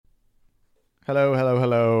Hello, hello,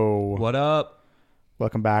 hello. What up?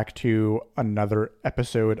 Welcome back to another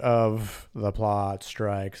episode of The Plot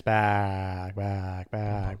Strikes Back.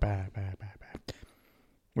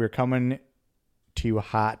 We're coming to you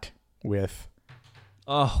hot with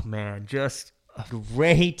Oh man, just a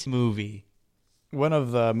great movie. one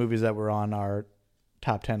of the movies that were on our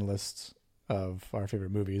top 10 lists of our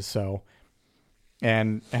favorite movies. So,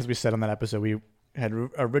 and as we said on that episode, we had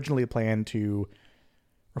originally planned to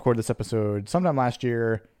record this episode sometime last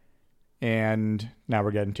year, and now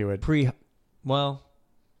we're getting to it. Pre what?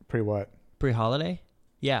 Pre-holiday?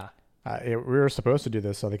 Yeah. We were supposed to do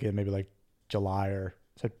this, I think in maybe like July or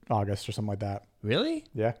August or something like that. Really?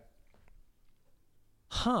 Yeah.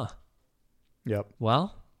 Huh. Yep.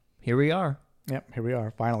 Well, here we are. Yep. Here we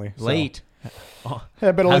are, finally. Late.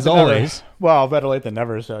 Yeah, better late As than always. never. Well, better late than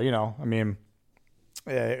never. So, I mean,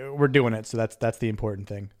 we're doing it. So that's the important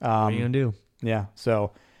thing. What are you going to do? Yeah.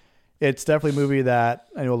 So it's definitely a movie that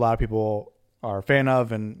I know a lot of people are a fan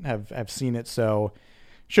of and have seen it. So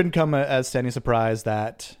shouldn't come as any surprise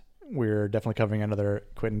that we're definitely covering another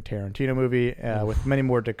Quentin Tarantino movie with many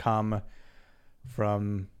more to come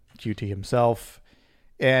from QT himself.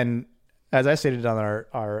 And as I stated on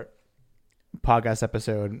our podcast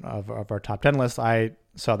episode of our top 10 list, I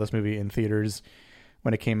saw this movie in theaters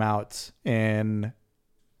when it came out in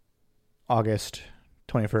August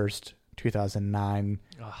 21st, 2009.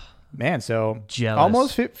 Man, so Jealous.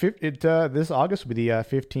 almost this August will be the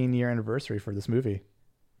 15-year anniversary for this movie.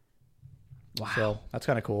 Wow. So that's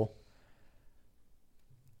kind of cool.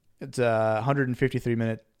 It's a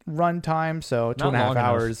 153-minute run time, so 2.5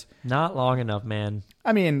 hours. Not long enough, man.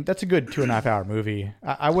 I mean, that's a good 2.5 hour movie.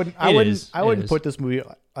 I wouldn't put this movie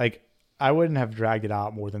I wouldn't have dragged it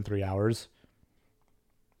out more than 3 hours.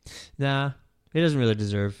 Nah, it doesn't really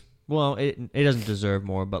deserve. Well, it doesn't deserve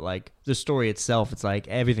more, but like the story itself, it's like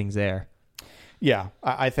everything's there. Yeah,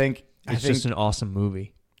 I think It's just an awesome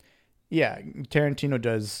movie. Yeah, Tarantino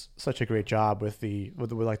does such a great job with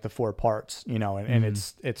like the four parts, and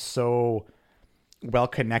it's so well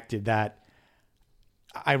connected that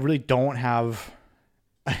I really don't have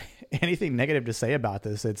anything negative to say about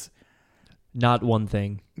this. It's not one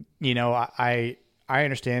thing. I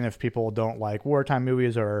understand if people don't like wartime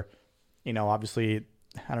movies or, obviously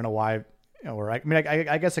I don't know why, or I mean,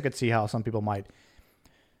 I guess I could see how some people might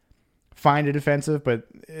find it offensive, but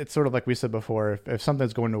it's sort of like we said before, if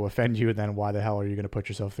something's going to offend you, then why the hell are you going to put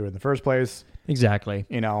yourself through it in the first place? Exactly.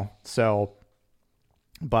 So,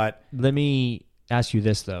 but let me ask you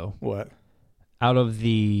this though. What? Out of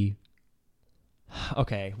the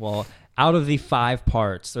 5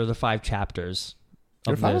 parts, or the 5 chapters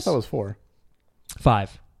of I this. thought it was 4.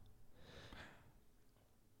 5.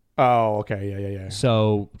 Oh, okay. Yeah.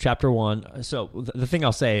 So chapter 1. So the thing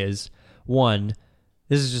I'll say is, 1,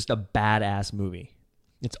 this is just a badass movie.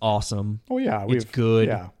 It's awesome. Oh yeah, it's good.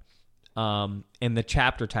 Yeah. And the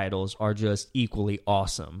chapter titles are just equally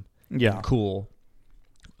awesome. Yeah. And cool.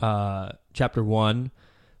 Chapter 1,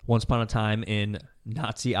 Once Upon a Time in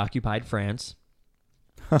Nazi-occupied France,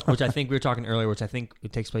 which I think we were talking earlier, which I think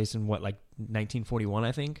it takes place in 1941,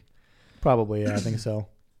 I think? Probably, yeah, I think so.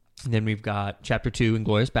 And then we've got Chapter 2,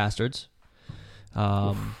 Inglorious Basterds.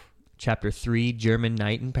 Chapter 3, German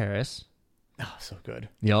Night in Paris. Oh, so good.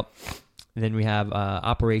 Yep. And then we have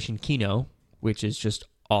Operation Kino, which is just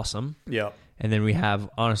awesome. Yep. And then we have,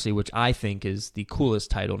 honestly, which I think is the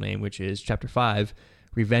coolest title name, which is Chapter 5,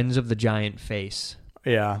 Revenge of the Giant Face.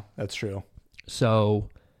 Yeah, that's true. So,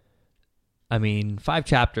 I mean, 5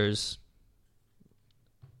 chapters,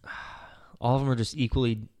 all of them are just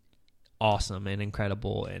equally awesome and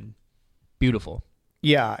incredible and beautiful.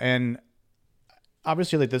 Yeah, and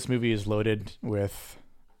obviously, like, this movie is loaded with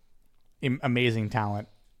amazing talent.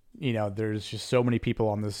 There's just so many people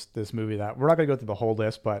on this movie that we're not going to go through the whole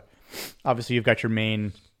list, but obviously you've got your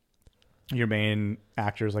main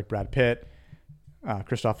actors like Brad Pitt,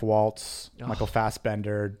 Christoph Waltz, Michael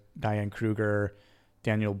Fassbender, Diane Kruger,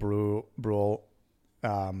 Daniel Bruhl,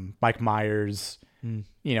 Mike Myers.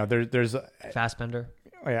 There's Fassbender?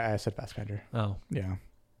 Oh, yeah, I said Fassbender. Oh. Yeah,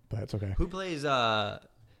 but it's okay. Who plays Hugo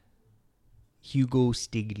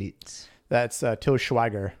Stiglitz? That's Till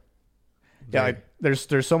Schweiger. Yeah, like,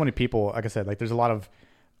 there's so many people. Like I said, like, there's a lot of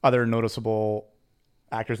other noticeable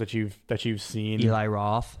actors that you've seen. Eli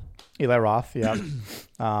Roth, yeah.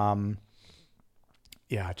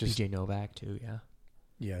 Yeah, just PJ Novak too.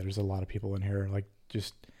 Yeah, there's a lot of people in here. Like,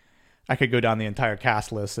 just I could go down the entire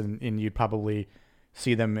cast list, and you'd probably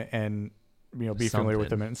see them and be familiar with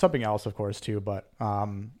them, and something else, of course, too. But I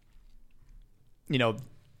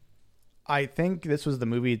think this was the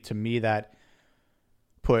movie to me that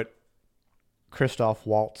put Christoph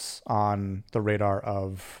Waltz on the radar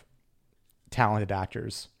of talented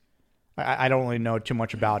actors. I don't really know too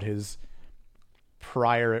much about his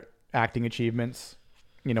prior acting achievements.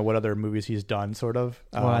 You know, what other movies he's done, sort of.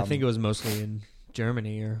 Well, I think it was mostly in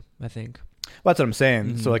Germany, or I think. Well, that's what I'm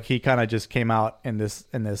saying. So like he kind of just came out in this.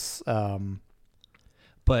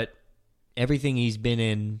 But everything he's been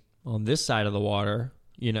in on this side of the water,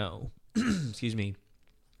 you know, excuse me,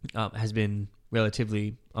 has been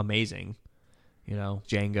relatively amazing. You know,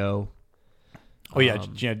 Django. Oh yeah,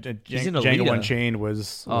 Django Unchained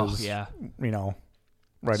was yeah, you know,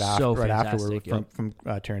 right so afterward from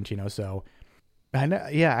Tarantino. So,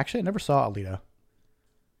 actually, I never saw Alita.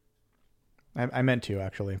 I meant to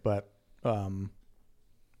actually, but I'll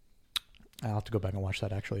have to go back and watch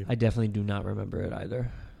that. Actually, I definitely do not remember it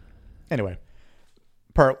either. Anyway,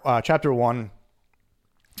 chapter 1,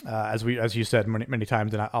 as you said many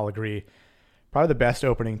times, and I'll agree, probably the best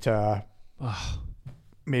opening to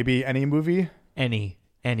maybe any movie. Any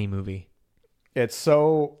movie. It's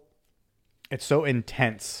so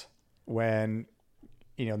intense when,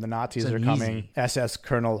 you know, the Nazis are coming. SS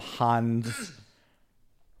Colonel Hans,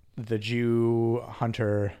 the Jew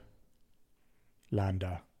hunter,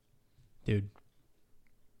 Landa. Dude.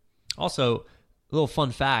 Also, a little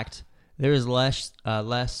fun fact: there is less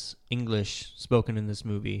English spoken in this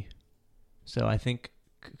movie. So I think,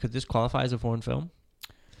 could this qualify as a foreign film?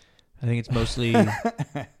 I think it's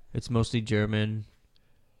mostly German.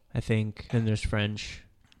 I think then there's French,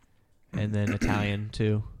 and then Italian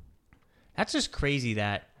too. That's just crazy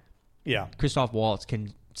that Christoph Waltz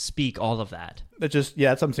can speak all of that. That's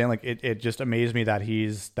what I'm saying. Like it just amazed me that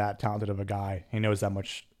he's that talented of a guy. He knows that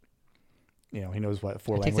much. You know, he knows what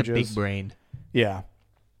 4 languages. Takes a big brain. Yeah.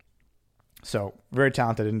 So very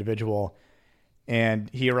talented individual, and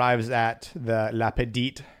he arrives at the La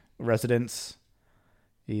Petite residence.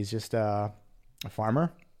 He's just a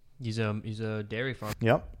farmer. He's a dairy farmer.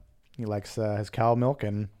 Yep. He likes his cow milk,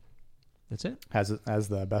 and that's it. Has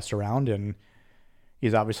the best around, and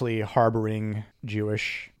he's obviously harboring a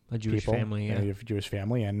Jewish family. Yeah. A Jewish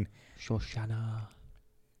family, and Shoshana.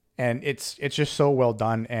 And it's just so well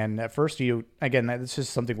done. And at first, this is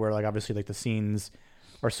something where, like, obviously, like, the scenes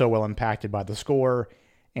are so well impacted by the score,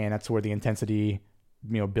 and that's where the intensity,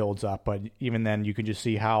 you know, builds up. But even then, you can just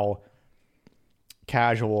see how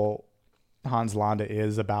casual Hans Landa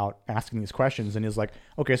is about asking these questions, and he's like,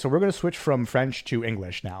 okay, so we're going to switch from French to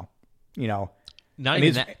English now, you know. Not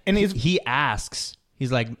even that. And he asks,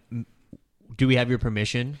 he's like, do we have your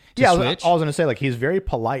permission to switch? I was going to say, like, he's very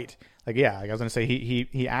polite. Like, I was going to say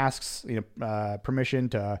he asks, you know, permission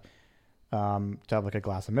to have like a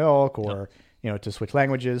glass of milk, or you know, to switch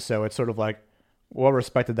languages. So it's sort of like well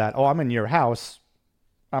respected that, I'm in your house,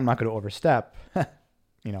 I'm not going to overstep,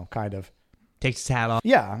 you know, kind of. Takes his hat off.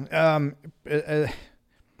 Yeah.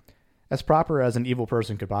 As proper as an evil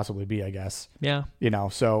person could possibly be, I guess. Yeah. You know,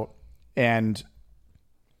 so, and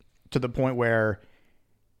to the point where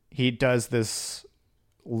he does this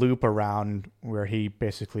loop around where he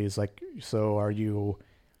basically is like, so are you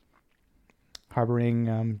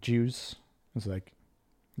harboring Jews? It's like,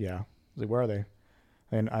 yeah. He's like, where are they?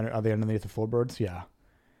 And are they underneath the floorboards? Yeah.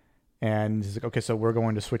 And he's like, okay, so we're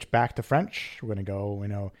going to switch back to French. We're going to go, you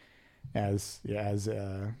know, as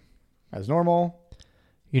normal.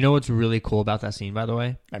 You know what's really cool about that scene, by the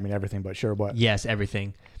way? I mean, everything, but sure, what? Yes,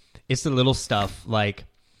 everything. It's the little stuff, like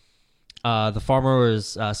the farmer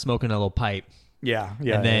was smoking a little pipe. Yeah.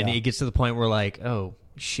 And then it gets to the point where, like, oh,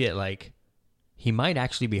 shit, like, he might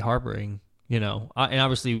actually be harboring, you know. And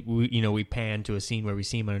obviously, we pan to a scene where we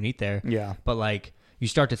see him underneath there. Yeah. But, like, you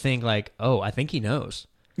start to think, like, oh, I think he knows.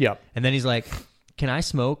 Yep. And then he's like, can I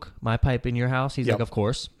smoke my pipe in your house? He's like, of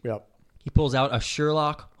course. Yep. He pulls out a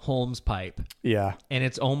Sherlock Holmes pipe. Yeah. And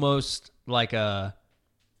it's almost like a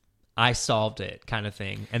I solved it kind of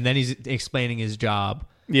thing. And then he's explaining his job.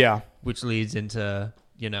 Yeah. Which leads into,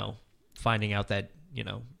 you know, finding out that, you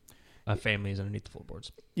know, a family is underneath the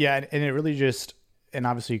floorboards. Yeah, and it really just, and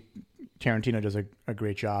obviously Tarantino does a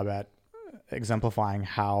great job at exemplifying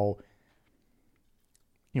how,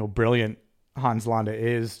 you know, brilliant Hans Landa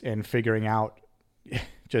is in figuring out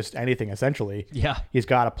just anything, essentially. Yeah. He's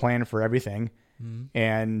got a plan for everything. Mm-hmm.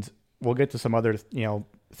 And we'll get to some other, you know,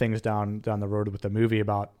 things down the road with the movie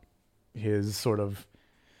about his sort of,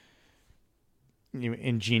 you know,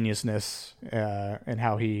 ingeniousness and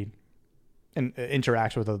how he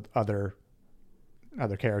interacts with other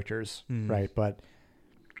characters, right? But,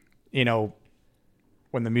 you know,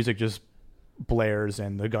 when the music just blares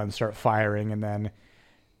and the guns start firing, and then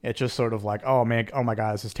it's just sort of like, oh man, oh my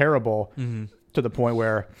God, this is terrible, to the point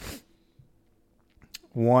where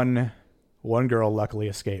one girl luckily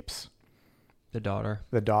escapes, The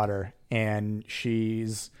daughter, and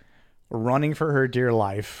she's running for her dear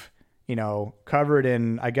life, covered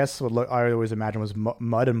in, I guess what I always imagine was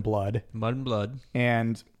mud and blood. Mud and blood.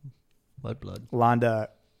 And blood. Londa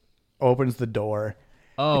opens the door.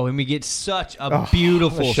 Oh, and we get such a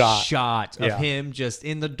beautiful shot of yeah. him just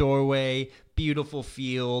in the doorway, beautiful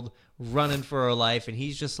field, running for her life, and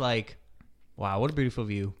he's just like, wow, what a beautiful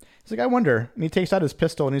view. He's like, I wonder. And he takes out his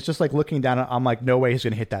pistol, and he's just like looking down. I'm like, no way he's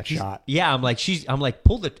going to hit that shot. Yeah, I'm like,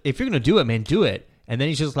 pull the, if you're going to do it, man, do it. And then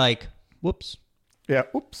he's just like, whoops. Yeah,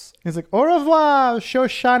 oops. He's like, au revoir,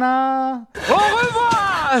 Shoshana. Au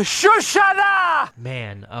revoir, Shoshana.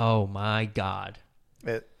 Man, oh my God.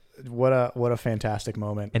 What a fantastic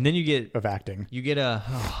moment. And then you get of acting. You get a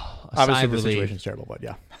obviously the situation's terrible, but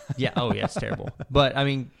yeah. Yeah, oh yeah, it's terrible. But I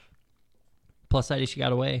mean, plus side is she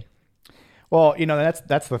got away. Well,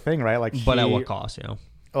 that's the thing, right? Like, but at what cost,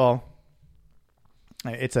 Well,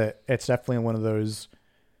 it's definitely one of those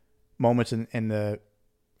moments in the,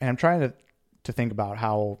 and I'm trying to think about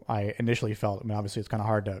how I initially felt. I mean, obviously it's kind of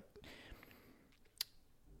hard to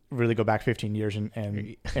really go back 15 years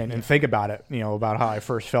and think about it, about how I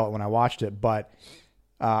first felt when I watched it. But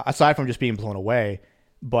aside from just being blown away,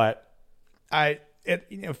 but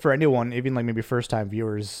for anyone, even like maybe first time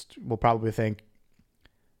viewers, will probably think,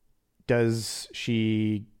 does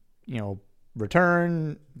she,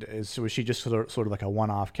 return? Was she just sort of like a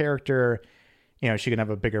one-off character? Is she gonna have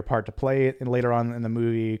a bigger part to play later on in the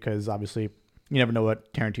movie? Because obviously, you never know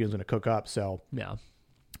what Tarantino's gonna cook up. So yeah,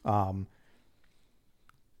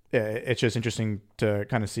 it's just interesting to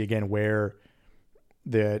kind of see again where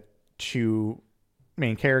the two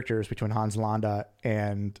main characters between Hans Landa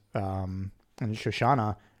and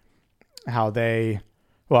Shoshana, how they,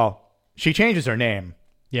 she changes her name.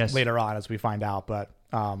 Yes. Later on, as we find out, but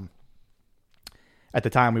at the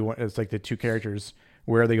time it's like the two characters,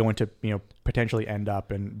 where are they going to potentially end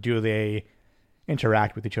up, and do they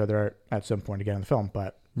interact with each other at some point again in the film?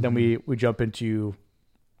 But then we jump into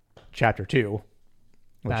chapter 2,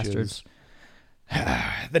 which Bastards.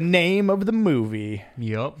 is the name of the movie.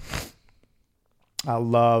 Yep. I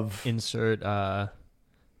love insert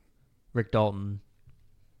Rick Dalton.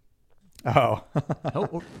 Oh.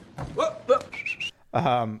 Oh.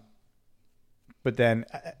 But then,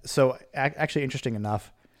 so actually interesting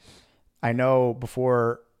enough, I know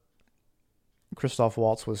before Christoph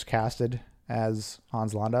Waltz was casted as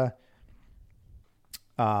Hans Landa,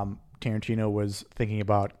 Tarantino was thinking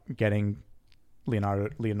about getting Leonardo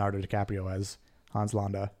DiCaprio as Hans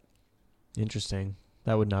Landa. Interesting.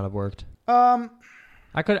 That would not have worked. I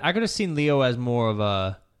could have seen Leo as more of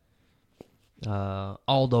a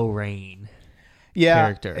Aldo Rain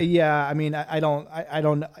character. Yeah, I mean, I don't.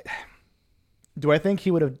 Do I think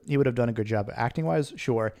he would have done a good job acting wise?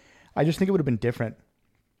 Sure. I just think it would have been different.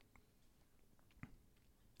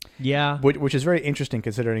 Yeah, which is very interesting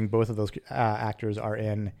considering both of those actors are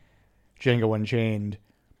in Django Unchained,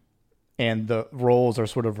 and the roles are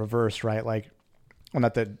sort of reversed, right? Like, well,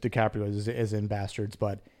 not that DiCaprio is in Bastards,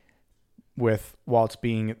 but with Waltz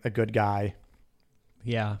being a good guy,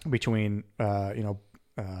 yeah, between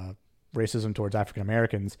racism towards African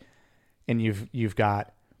Americans, and you've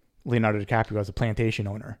got Leonardo DiCaprio as a plantation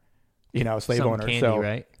owner, slave owner. Candy, so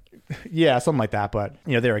right? Yeah, something like that. But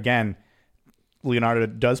there again, Leonardo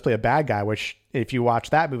does play a bad guy, which if you watch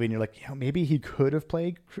that movie and you're like, maybe he could have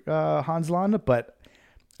played Hans Landa, but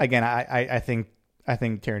again, I think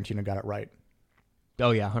Tarantino got it right.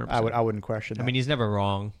 Oh yeah, 100%. I wouldn't question that. I mean, he's never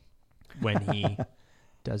wrong when he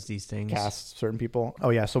does these things. Casts certain people. Oh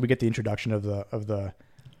yeah, so we get the introduction of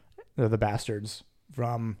the bastards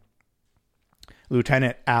from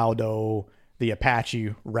Lieutenant Aldo the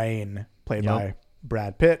Apache Rain, played by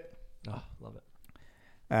Brad Pitt. Oh, love it.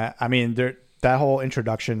 I mean, that whole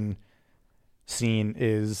introduction scene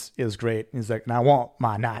is great. He's like, and I want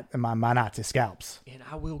my Nazi scalps. And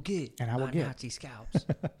I will get Nazi scalps.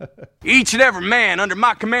 Each and every man under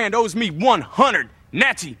my command owes me 100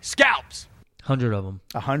 Nazi scalps. 100 of them.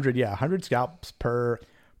 100 scalps per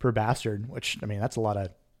bastard, which, I mean, that's a lot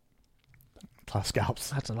of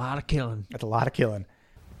scalps. That's a lot of killing.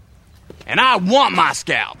 And I want my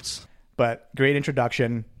scalps. But great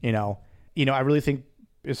introduction. I really think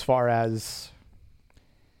as far as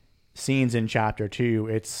scenes in chapter 2,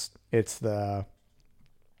 it's the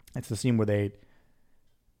scene where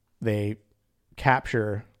they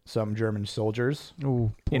capture some German soldiers.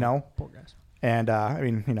 Ooh, poor guys. And I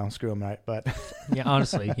mean, screw them, right? But yeah,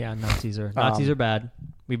 honestly, yeah, Nazis are bad.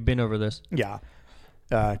 We've been over this. Yeah.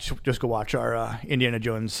 Just go watch our Indiana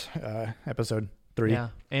Jones episode 3. Yeah,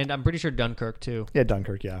 and I'm pretty sure Dunkirk too. Yeah,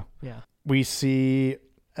 Dunkirk. Yeah. Yeah. We see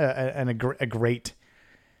a great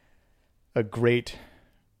a great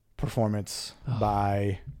performance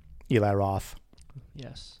by Eli Roth.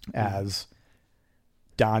 Yes. As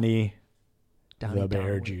Donnie the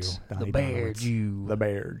Bear Jew. The Bear Jew. The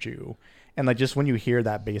Bear Jew. And like just when you hear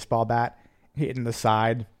that baseball bat hitting the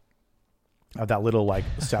side of that little like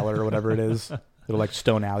cellar or whatever it is, little like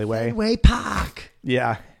stone alleyway. Fenway Park.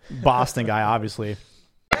 Yeah. Boston guy, obviously.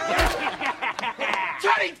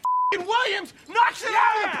 Teddy Williams knocks it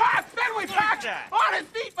out of the park. Fenway Park on his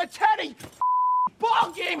feet for Teddy.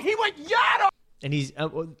 Ball game. He went yard. And he's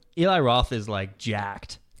Eli Roth is like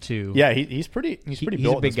jacked too. Yeah, he's pretty. He's pretty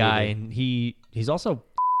built. He's a big guy, movie. and he's also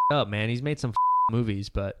up, man. He's made some movies,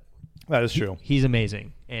 but That is true. He's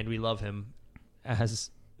amazing, and we love him as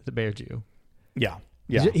the Bear Jew. Yeah,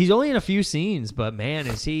 yeah. He's only in a few scenes, but man,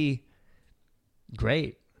 is he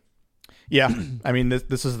great. Yeah, I mean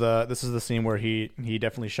this is the scene where he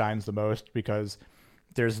definitely shines the most, because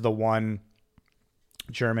there's the one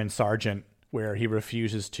German sergeant where he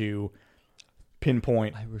refuses to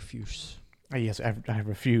pinpoint. I refuse. Yes, I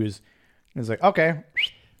refuse. And it's like, okay,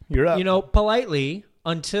 you're up. You know, politely,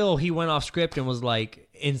 until he went off script and was like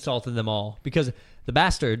insulting them all, because the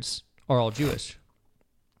bastards are all Jewish,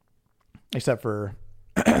 except for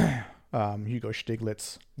Hugo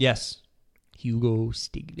Stiglitz. Yes, Hugo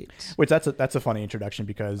Stiglitz. Which that's a funny introduction,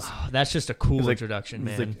 because That's just a cool like, introduction,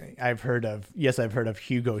 man. like, I've heard of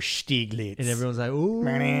Hugo Stiglitz. And everyone's like, ooh.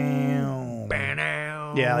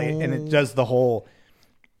 Yeah, like, and it does the whole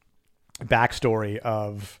backstory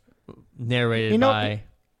of Narrated by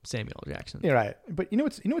Samuel Jackson. You're right. But you know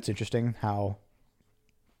what's interesting? How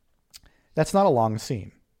that's not a long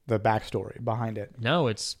scene, the backstory behind it. No,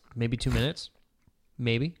 it's maybe 2 minutes.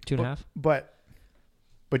 Maybe 2.5.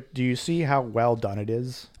 But do you see how well done it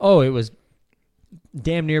is? Oh, it was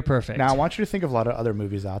damn near perfect. Now, I want you to think of a lot of other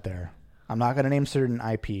movies out there. I'm not going to name certain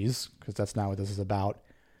IPs, because that's not what this is about.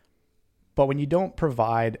 But when you don't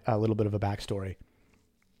provide a little bit of a backstory,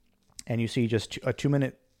 and you see just a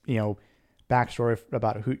 2-minute, backstory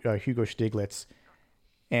about Hugo Stiglitz,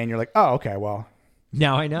 and you're like, oh, okay, well,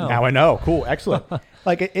 now I know. Now I know. Cool, excellent.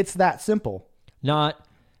 Like it's that simple. Not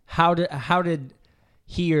how did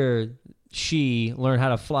he or she learn how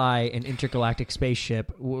to fly an intergalactic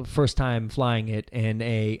spaceship, first time flying it in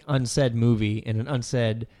a unsaid movie, in an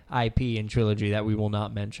unsaid IP and trilogy that we will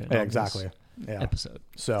not mention. Yeah, exactly. Yeah. Episode.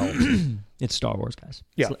 So it's Star Wars, guys.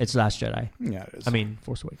 Yeah. It's Last Jedi. Yeah, it is. I mean,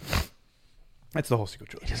 Force Awakens. It's the whole sequel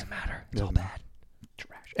trilogy. It doesn't matter. It's all bad.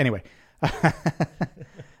 Trash. Anyway,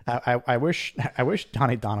 I wish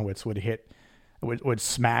Donnie Donowitz would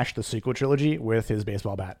smash the sequel trilogy with his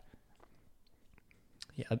baseball bat.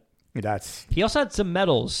 Yeah. He also had some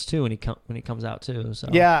medals too when he comes out too. So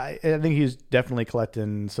yeah, I think he's definitely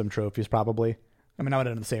collecting some trophies. Probably. I mean, I would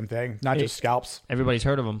have done the same thing. Not just scalps. Everybody's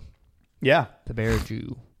heard of him. Yeah, the Bear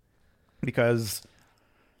Jew. Because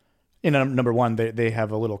number one, they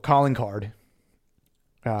have a little calling card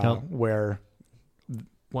where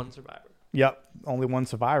one survivor. Yep, only one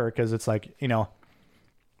survivor, because it's like,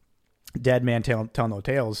 dead man tell no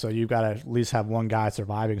tales. So you've got to at least have one guy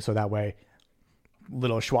surviving, so that way,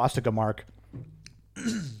 little swastika mark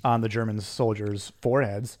on the German soldiers'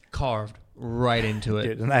 foreheads, carved right into it.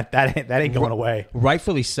 Dude, and that ain't going away.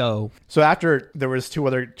 Rightfully so. So after there was two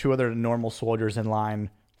other normal soldiers in line,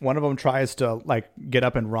 one of them tries to like get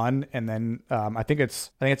up and run, and then I think it's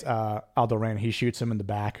Aldo Rain. He shoots him in the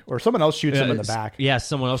back, or someone else shoots him in the back. Yeah,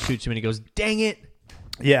 someone else shoots him, and he goes, "Dang it!"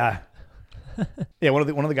 Yeah, yeah. One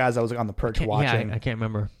of the guys I was like on the perch watching. Yeah, I can't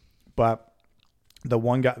remember. But the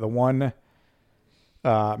one guy,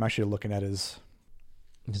 I'm actually looking at his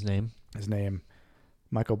name. His name,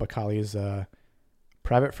 Michael Bacali's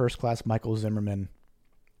Private First Class Michael Zimmerman,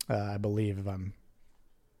 I believe,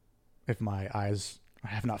 if my eyes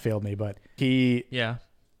have not failed me, but he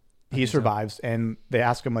survives, and they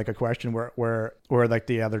ask him like a question where like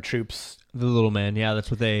the other troops, the little man, yeah, that's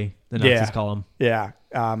what the Nazis call him, yeah,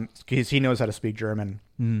 because he knows how to speak German,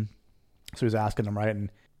 so he's asking them, right, and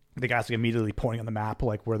the guy's like immediately pointing on the map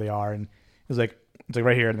like where they are, and he's like, it's like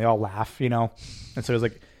right here, and they all laugh, and so he's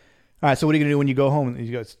like, all right, so what are you gonna do when you go home? And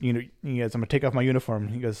he goes, I'm gonna take off my uniform.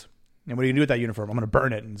 He goes, and what are you gonna do with that uniform? I'm gonna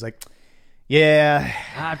burn it. And he's like, yeah,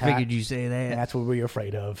 I figured you'd say that. That's what we're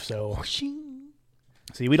afraid of. So, see,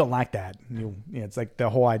 we don't like that. It's like the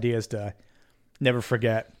whole idea is to never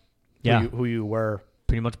forget who you were.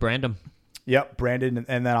 Pretty much brand them. Yep, branded,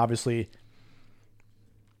 and then obviously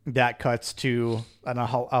that cuts to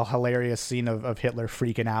a hilarious scene of Hitler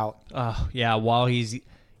freaking out. Yeah, while he's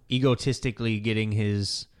egotistically getting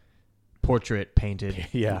his portrait painted.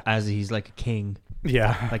 Yeah, as he's like a king.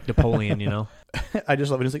 Yeah, like Napoleon. I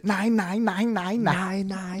just love it. It's like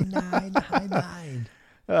 99999.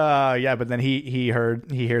 Yeah, but then he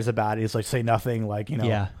hears about it. He's like, say nothing, like,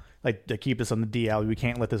 Yeah. like to keep this on the DL. We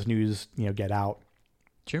can't let this news, get out.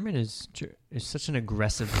 German is such an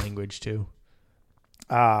aggressive language too.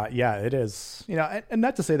 Yeah, it is. And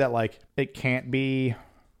not to say that like it can't be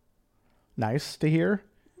nice to hear.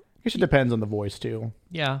 I guess it depends on the voice too.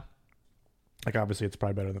 Yeah. Like obviously it's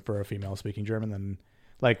probably better for a female speaking German than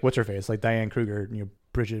like what's her face, like Diane Kruger,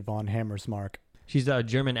 Bridget von Hammersmark. She's a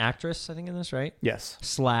German actress, I think, in this, right? Yes. /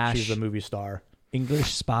 she's a movie star.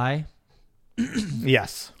 English spy.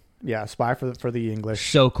 Yes. Yeah, spy for the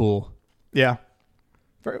English. So cool. Yeah.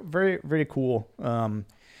 Very, very, very cool. And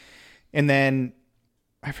then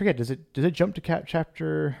I forget, does it jump to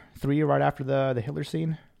chapter 3 right after the Hitler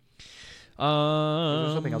scene? Or is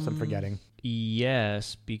there something else I'm forgetting?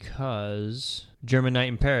 Yes, because German Night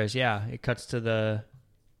in Paris. Yeah, it cuts to the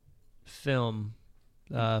film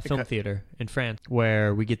theater in France,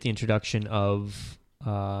 where we get the introduction of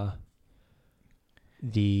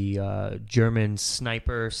the German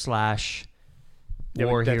sniper /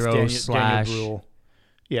 war hero / Daniel Bruhl.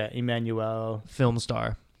 Yeah, Emmanuel. Film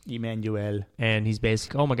star. Emmanuel. And he's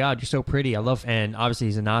basically, oh my God, you're so pretty. I love, and obviously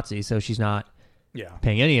he's a Nazi, so she's not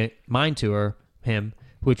paying any mind to him,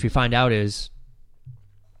 which we find out is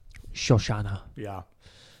Shoshana. Yeah.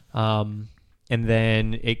 And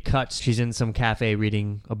then it cuts. She's in some cafe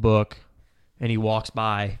reading a book, and he walks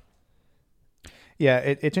by. Yeah,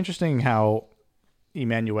 it's interesting how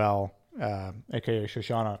Emmanuel, aka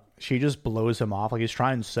Shoshana, she just blows him off. Like he's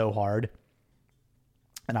trying so hard,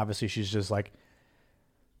 and obviously she's just like,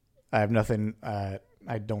 I have nothing. I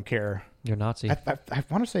don't care. You're Nazi. I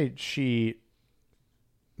want to say she.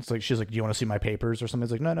 It's like she's like, do you want to see my papers or something?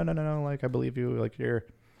 It's like, no. Like I believe you. Like you're.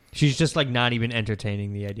 She's just like not even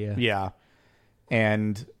entertaining the idea. Yeah,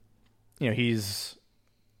 and he's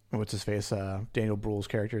what's his face? Daniel Bruhl's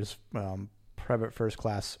character is Private First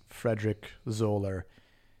Class Frederick Zoller,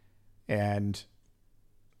 and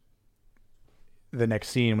the next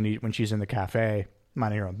scene when she's in the cafe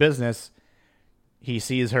minding her own business, he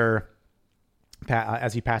sees her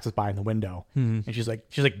as he passes by in the window, and she's like,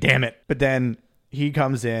 damn it! But then he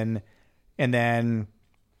comes in, and then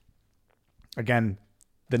again,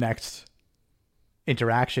 the next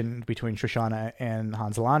interaction between Shoshana and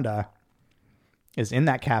Hans Landa is in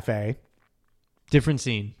that cafe. Different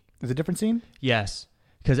scene. Is it a different scene? Yes,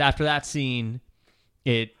 because after that scene,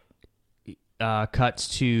 it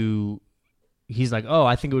cuts to he's like, oh,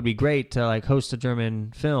 I think it would be great to like host a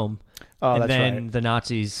German film. Oh, and that's then right. The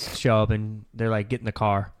Nazis show up and they're like, get in the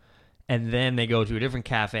car. And then they go to a different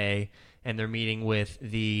cafe and they're meeting with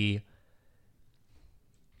the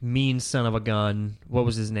mean son of a gun. What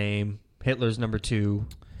was his name? Hitler's number 2.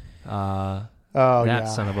 Son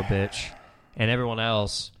of a bitch. And everyone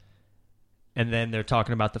else. And then they're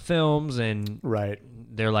talking about the films and Right.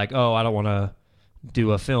 they're like, oh, I don't want to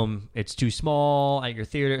do a film. It's too small at your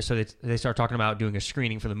theater. So they start talking about doing a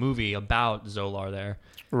screening for the movie about Zolar there.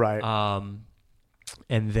 Right.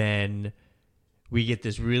 And then we get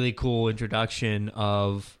this really cool introduction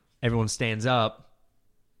of everyone stands up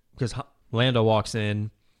because Lando walks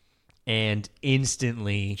in and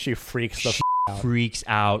instantly she freaks the out. Freaks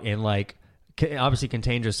out and like obviously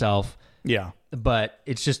contains herself. Yeah. But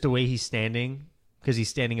it's just the way he's standing because he's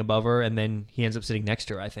standing above her and then he ends up sitting next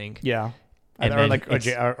to her, I think. Yeah. And or like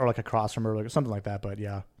across from her, like something like that. But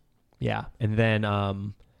yeah. Yeah. And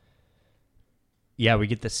then, we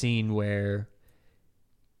get the scene where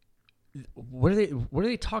what are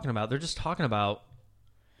they talking about? They're just talking about.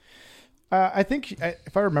 I think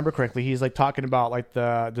if I remember correctly, he's like talking about like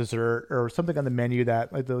the dessert or something on the menu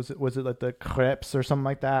that like was it like the crepes or something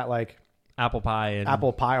like that, like apple pie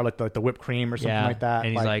or like the whipped cream or something like that.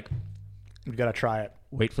 And he's like, you gotta try it.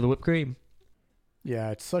 Wait for the whipped cream.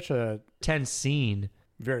 Yeah, it's such a tense scene.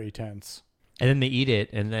 Very tense. And then they eat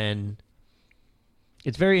it, and then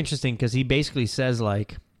it's very interesting because he basically says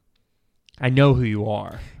like, I know who you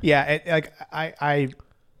are. Yeah,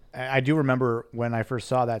 I do remember when I first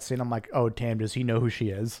saw that scene, I'm like, oh damn, does he know who she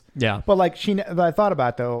is? Yeah. But like what I thought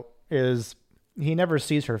about though is he never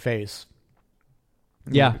sees her face.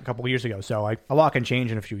 Yeah. A couple of years ago. So like a lot can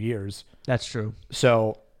change in a few years. That's true.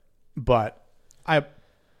 So, but I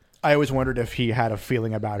always wondered if he had a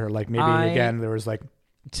feeling about her. Like maybe again, there was like,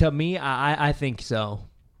 to me, I think so.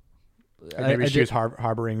 Maybe she was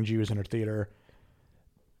harboring Jews in her theater.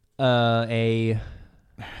 A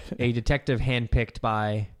detective handpicked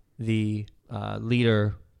by the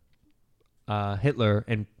leader, Hitler,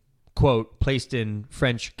 and quote placed in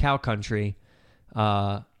French cow country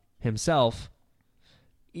himself.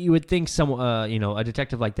 You would think a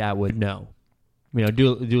detective like that would know.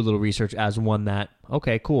 do a little research as one that,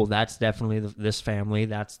 okay, cool, that's definitely this family.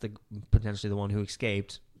 That's potentially the one who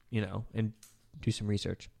escaped, and do some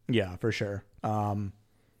research. Yeah, for sure.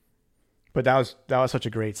 But that was such a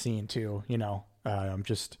great scene too.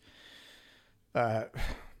 Just an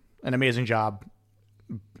amazing job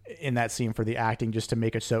in that scene for the acting, just to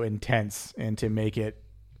make it so intense and to make it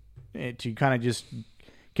to kind of just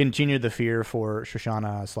continue the fear for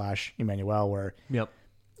Shoshana / Emmanuel, where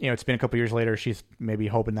it's been a couple years later. She's maybe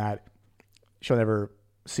hoping that she'll never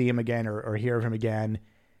see him again or hear of him again,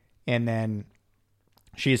 and then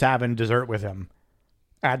she's having dessert with him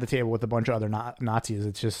at the table with a bunch of other Nazis.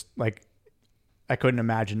 It's just like, I couldn't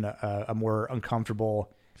imagine a more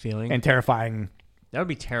uncomfortable feeling and terrifying. That would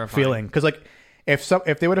be terrifying. Feeling, because like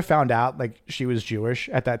if they would have found out like she was Jewish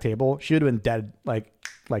at that table, she would have been dead like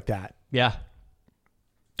that. Yeah.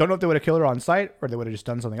 Don't know if they would have killed her on sight or they would have just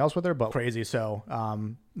done something else with her, but crazy. So,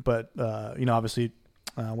 obviously,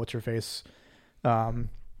 what's her face?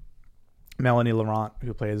 Melanie Laurent,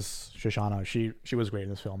 who plays Shoshana, she was great in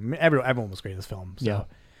this film. Everyone was great in this film. So,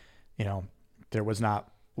 there was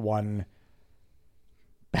not one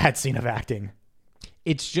bad scene of acting.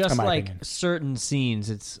 It's just like opinion. Certain scenes.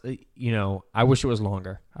 It's, I wish it was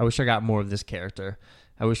longer. I wish I got more of this character.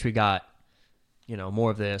 I wish we got, more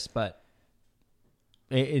of this, but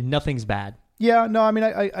nothing's bad. Yeah, no, I mean,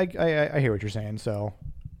 I hear what you're saying. So,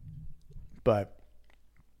 but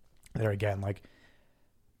there again, like,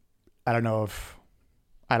 I don't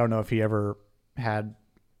know if he ever had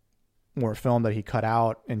more film that he cut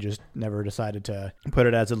out and just never decided to put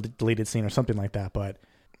it as a deleted scene or something like that. But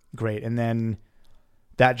great. And then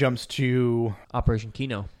that jumps to Operation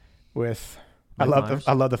Kino with I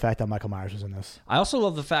love the fact that Michael Myers was in this. I also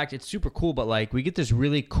love the fact it's super cool, but like we get this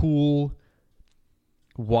really cool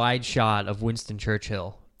wide shot of Winston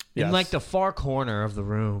Churchill in like the far corner of the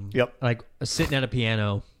room. Yep. Like sitting at a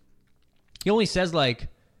piano. He only says like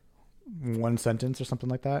one sentence or something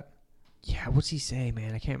like that. Yeah, what's he say,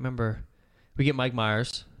 man? I can't remember. We get Mike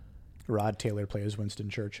Myers. Rod Taylor plays Winston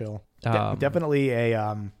Churchill. Definitely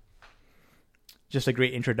a just a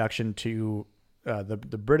great introduction to the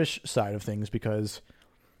British side of things, because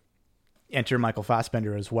enter Michael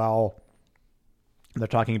Fassbender as well. They're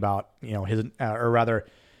talking about, his, or rather,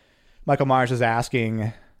 Michael Myers is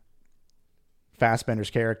asking Fassbender's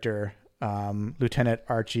character, Lieutenant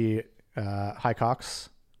Archie Highcox.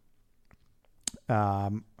 I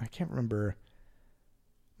can't remember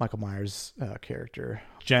Michael Myers' character.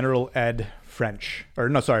 General Ed French.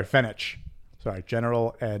 Fenich. Sorry,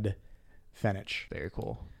 General Ed Fenich. Very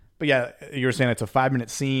cool. But yeah, you were saying it's a 5-minute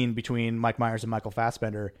scene between Mike Myers and Michael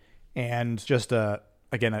Fassbender, and just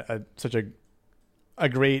such a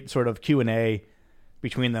great sort of Q&A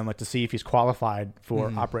between them, like to see if he's qualified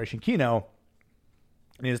for Operation Kino.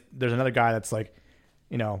 And there's another guy that's like,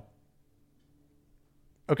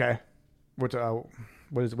 okay, what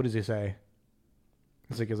does he say?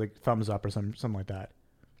 It's like thumbs up or something like that.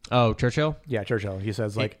 Oh, Churchill? Yeah, Churchill. He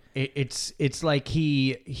says like it's like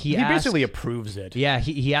he basically approves it. Yeah,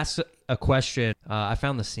 he asks a question. I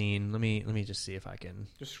found the scene. Let me just see if I can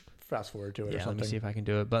just fast forward to it or something. Let me see if I can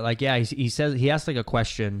do it. But like, yeah, he says he asks like a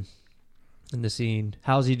question in the scene.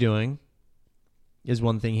 How's he doing? Is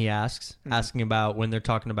one thing he asks. Asking about when they're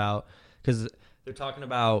talking about, because they're talking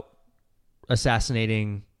about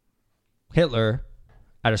assassinating Hitler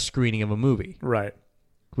at a screening of a movie, right?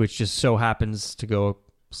 Which just so happens to go,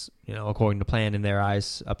 according to plan in their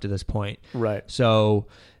eyes up to this point. Right. So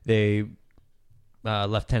they,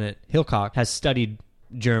 Lieutenant Hickok has studied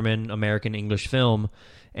German, American, English film,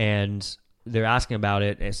 and they're asking about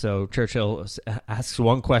it. And so Churchill asks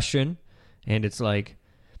one question, and it's like,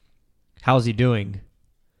 how's he doing?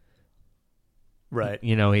 Right.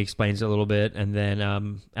 He explains it a little bit, and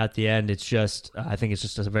then at the end, it's just, I think it's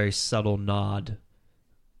just a very subtle nod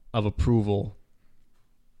of approval.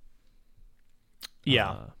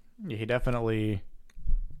 Yeah. He definitely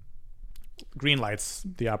green lights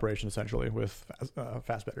the operation essentially with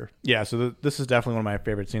Fassbender. Yeah, so this is definitely one of my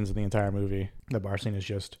favorite scenes of the entire movie. The bar scene is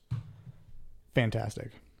just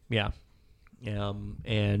fantastic. Yeah.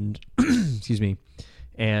 And excuse me.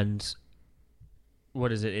 And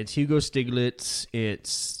what is it? It's Hugo Stiglitz.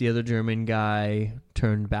 It's the other German guy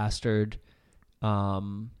turned bastard.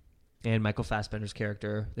 And Michael Fassbender's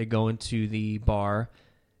character. They go into the bar,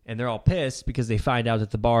 and they're all pissed because they find out that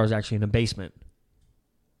the bar is actually in a basement.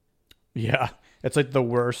 Yeah, it's like the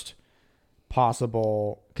worst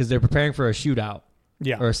possible. Because they're preparing for a shootout.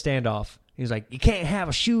 Yeah. Or a standoff. He's like, you can't have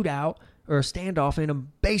a shootout or a standoff in a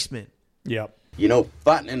basement. Yep.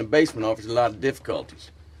 Fighting in a basement offers a lot of difficulties.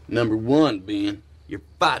 Number one being, you're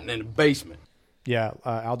fighting in a basement. Yeah,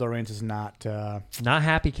 Aldo Raines is not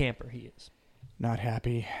happy camper. He is not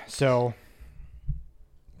happy. So,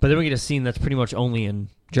 but then we get a scene that's pretty much only in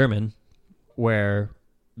German, where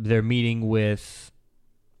they're meeting with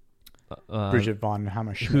Bridget von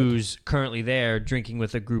Hammerschmidt, who's currently there drinking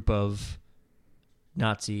with a group of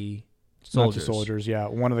Nazi soldiers. Yeah,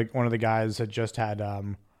 one of the guys had just had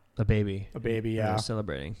a baby. Yeah,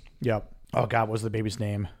 celebrating. Yep. Oh God, what was the baby's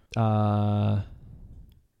name?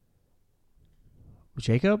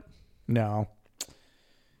 Jacob? No.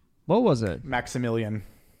 What was it? Maximilian.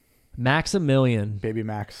 Baby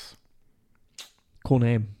Max. Cool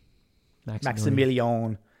name.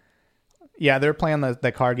 Maximilian. Yeah, they're playing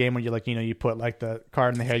the card game where you put like the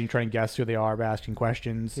card in the head and you try and guess who they are by asking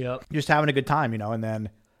questions. Yep. Just having a good time, and then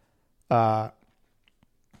kind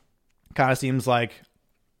of seems like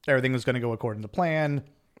everything was going to go according to plan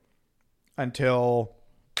until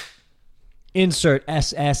insert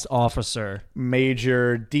SS officer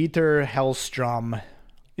Major Dieter Hellstrom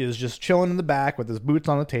is just chilling in the back with his boots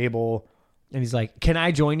on the table. And he's like, "Can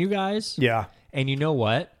I join you guys?" Yeah. And you know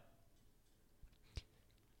what?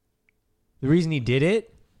 The reason he did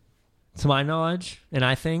it, to my knowledge, and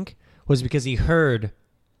I think, was because he heard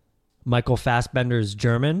Michael Fassbender's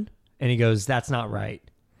German, and he goes, "That's not right."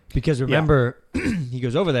 Because remember, he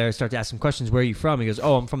goes over there and starts asking questions. Where are you from? He goes,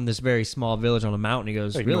 "Oh, I'm from this very small village on a mountain." He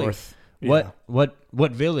goes, like "Really? North.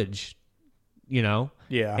 What village?" Yeah.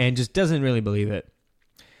 And just doesn't really believe it.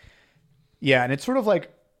 Yeah, and it's sort of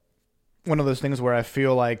like one of those things where I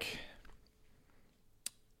feel like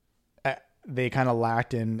they kind of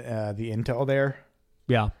lacked in the intel there.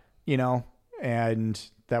 Yeah. And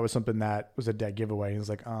that was something that was a dead giveaway. He was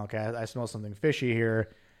like, "Oh, okay, I smell something fishy here.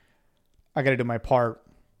 I got to do my part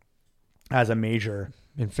as a major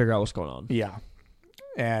and figure out what's going on." Yeah.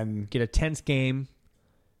 And get a tense game.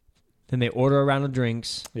 Then they order a round of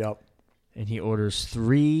drinks. Yep. And he orders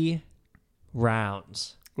 3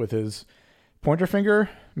 rounds with his pointer finger,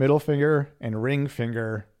 middle finger, and ring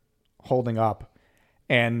finger holding up.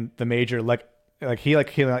 And the major he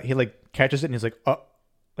catches it and he's like, "Oh,"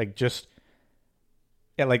 like just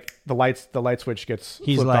like the light switch gets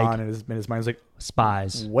flipped on and his mind's like,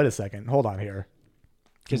 "Spies. Wait a second, hold on here."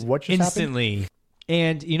 Because what just instantly happened?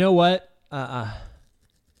 And you know what?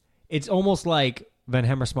 It's almost like Van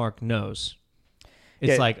Hemmersmark knows.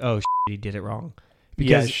 It's like, "Oh, he did it wrong,"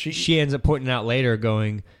 because she ends up pointing out later,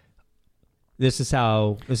 going, This is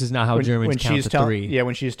not how Germans count to 3. Yeah,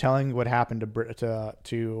 when she's telling what happened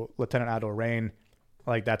to Lieutenant Aldo Rain,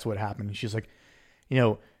 like that's what happened. She's like,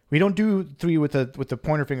 we don't do 3 with the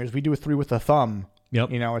pointer fingers. We do a 3 with the thumb.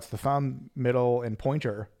 Yep. It's the thumb, middle, and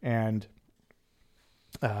pointer. And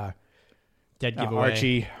dead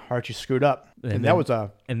giveaway. Archie screwed up, and that was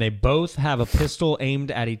and they both have a pistol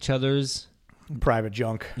aimed at each other's private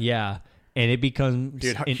junk. Yeah, and it becomes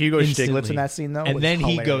Hugo Stiglitz in that scene though, and then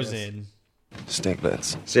hilarious. He goes in.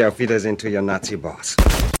 Stiglitz. See auf Wiedersehen to your Nazi boss.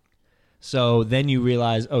 So then you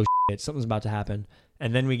realize, oh shit, something's about to happen.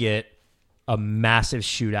 And then we get a massive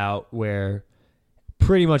shootout where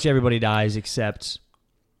pretty much everybody dies except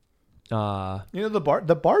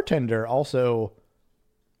the bartender also,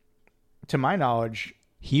 to my knowledge,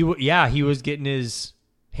 he was getting his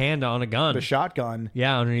hand on a gun. The shotgun.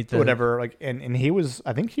 Yeah, underneath the whatever, like and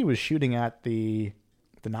I think he was shooting at the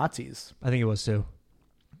Nazis. I think it was too.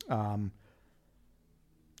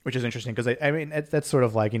 Which is interesting because I mean that's sort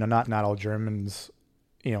of like not all Germans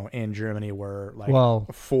in Germany were like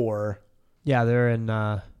for. Yeah, they're in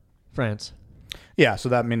France. Yeah, so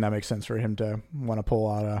that makes sense for him to want to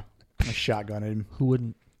pull out a shotgun. And who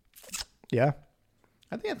wouldn't? Yeah,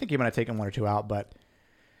 I think he might have taken 1 or 2 out, but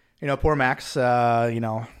poor Max, doesn't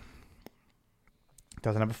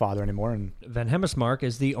have a father anymore, and Van Hemmersmark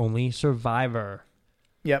is the only survivor.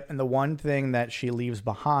 Yep, and the one thing that she leaves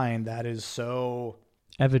behind that is so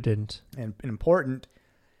evident and important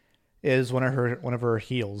is one of her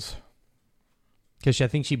heels. Because I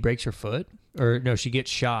think she breaks her foot, or no, she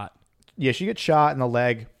gets shot. Yeah, she gets shot in the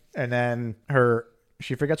leg, and then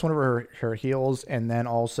she forgets one of her heels, and then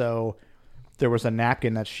also there was a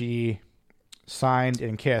napkin that she signed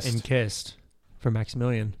and kissed for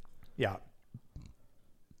Maximilian. Yeah.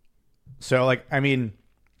 So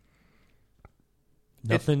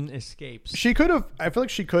nothing escapes. She could have. I feel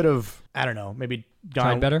like she could have. I don't know. Maybe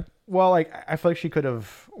tried better. Well, I feel like she could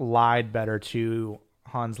have lied better to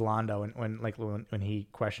Hans Lando when he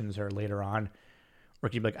questions her later on, where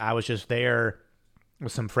he'd be like, "I was just there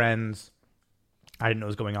with some friends. I didn't know what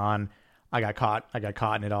was going on. I got caught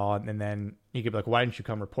in it all." And then he could be like, "Why didn't you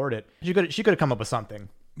come report it?" She could have come up with something.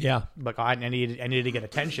 Yeah, like I needed to get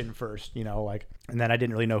attention first, and then I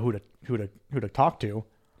didn't really know who to talk to.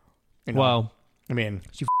 Well, I mean,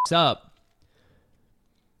 She f***s up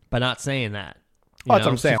by not saying that. Oh, that's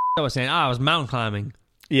what I'm saying. I was saying, I was mountain climbing.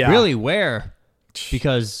 yeah. Really? Where?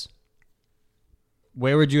 Because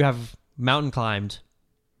where would you have mountain climbed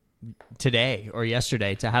today or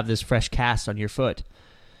yesterday to have this fresh cast on your foot?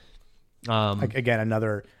 Again,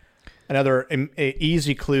 another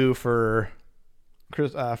easy clue for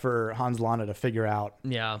Hans Landa to figure out.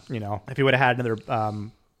 Yeah. You know, if he would have had another,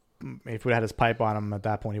 if he would have had his pipe on him at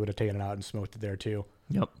that point, he would have taken it out and smoked it there too.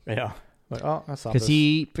 Yep. Yeah. Like, oh, I saw Because this.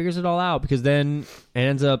 he figures it all out. Because then it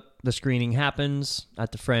ends up the screening happens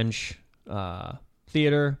at the French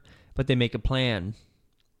theater, but they make a plan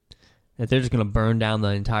that they're just going to burn down the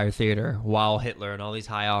entire theater while Hitler and all these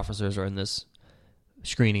high officers are in this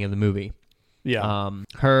screening of the movie. Yeah.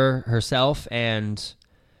 Herself and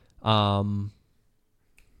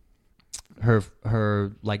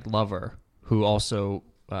her like lover, who also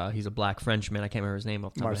he's a black Frenchman. I can't remember his name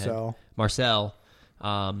off the top of my head. Marcel.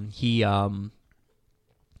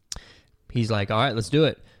 He's like, all right, let's do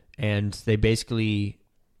it. And they basically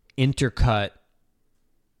intercut,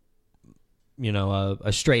 you know,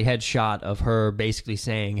 a straight head shot of her basically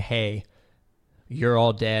saying, hey, you're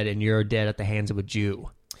all dead and you're dead at the hands of a Jew.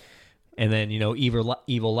 And then, you know,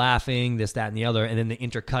 evil laughing, this, that, and the other. And then they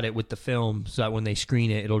intercut it with the film so that when they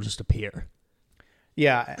screen it, it'll just appear.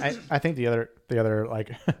 Yeah. I think the other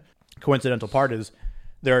like coincidental part is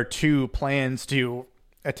there are two plans to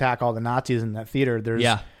attack all the Nazis in that theater.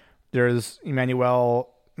 There's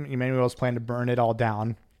Emmanuel's plan to burn it all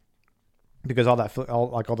down because all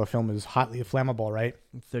the film is highly flammable, right?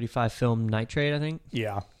 35 film nitrate, I think.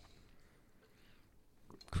 Yeah.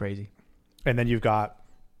 Crazy. And then you've got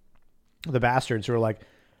the bastards who are like,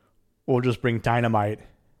 we'll just bring dynamite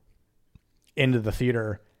into the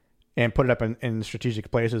theater and put it up in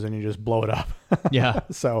strategic places and you just blow it up. Yeah.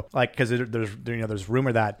 So like, cause there's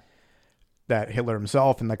rumor that Hitler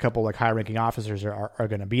himself and a couple like high ranking officers are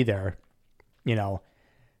going to be there, you know?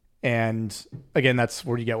 And again, that's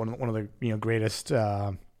where you get one of the, you know, greatest,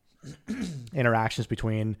 interactions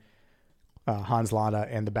between, Hans Landa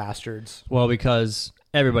and the bastards. Well, because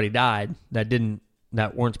everybody died that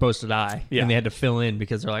weren't supposed to die. Yeah. And they had to fill in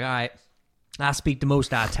because they're like, all right, I speak the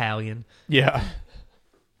most Italian. Yeah.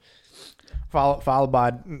 Followed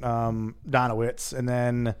by Donowitz, and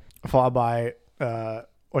then followed by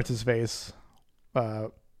what's his face,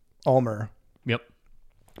 Ulmer. Yep.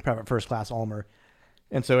 Private First Class Ulmer.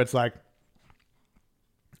 And so it's like,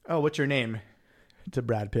 oh, what's your name? To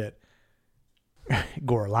Brad Pitt.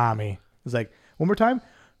 Gorlami. It's like, one more time,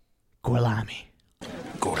 Gorlami.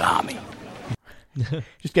 Gorlami.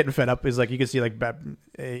 Just getting fed up. Is like, you can see like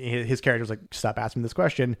his character was like, stop asking me this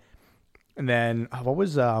question. And then what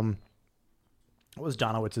was Donowitz's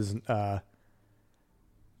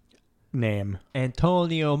name?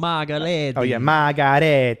 Antonio Margaretti. Oh yeah,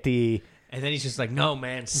 Margaretti. And then he's just like, no,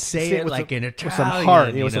 man, say it like an Italian. With some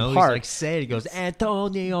heart. You With know? some heart. He's like, say it. He goes,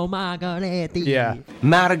 Antonio Margaretti. Yeah.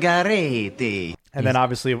 Margaretti. And then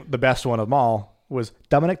obviously the best one of them all was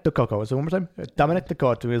Dominic de Coco. So one more time, Dominic de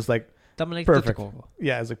Coco is like Dominic perfect. de Coco.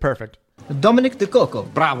 Yeah, it's like perfect. Dominic de Coco.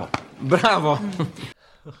 Bravo. Bravo.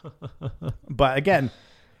 But again,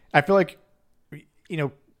 I feel like, you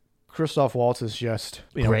know, Christoph Waltz is just,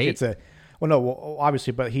 you know, great. It's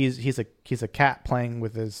obviously, but he's a cat playing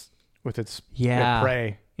with its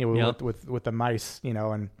prey, you know, Yep. with the mice, you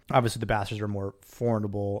know, and obviously the bastards are more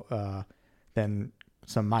formidable than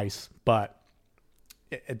some mice, but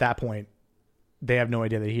at that point they have no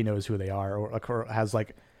idea that he knows who they are or has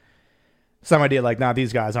like some idea like, nah,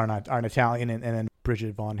 these guys aren't Italian. And then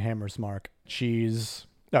Bridget von Hammersmark, she's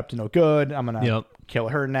up to no good. I'm gonna kill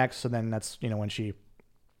her next. So then that's, you know, when she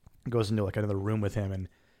goes into like another room with him and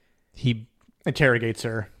He interrogates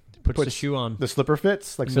her, puts the shoe on. the slipper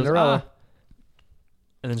fits like and goes, Cinderella.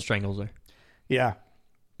 and then strangles her. Yeah,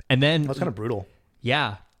 And then, that was kind of brutal.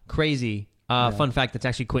 yeah, crazy. Fun fact, that's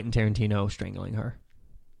actually Quentin Tarantino strangling her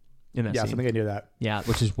in that Yeah, scene. so I think I knew that. Yeah,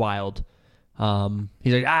 which is wild.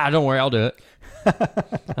 He's like, don't worry, I'll do it.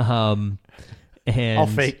 And I'll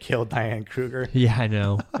fake kill Diane Kruger. Yeah, I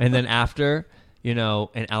know. And then after, you know,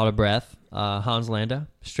 and out of breath, Hans Landa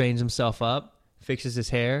straightens himself up, fixes his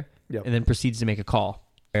hair, Yep. and then proceeds to make a call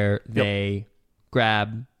where they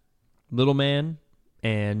grab Little Man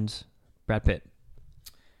and Brad Pitt.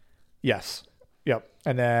 Yes. Yep.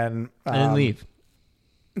 And then Leave.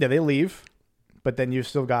 Yeah, they leave, but then you've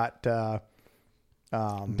still got Donnie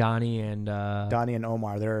and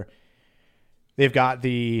Omar. They've got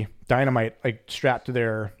the dynamite like strapped to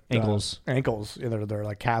their ankles, their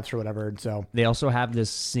like calves or whatever. And so they also have this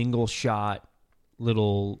single shot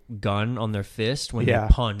little gun on their fist when Yeah.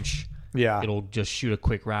 they punch, Yeah. it'll just shoot a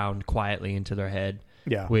quick round quietly into their head.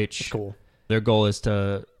 Yeah. Which that's cool. Their goal is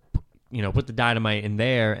to, put the dynamite in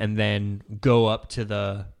there and then go up to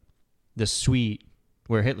the suite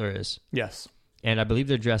where Hitler is. Yes. And I believe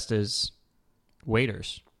they're dressed as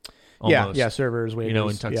waiters. Almost, Yeah, servers,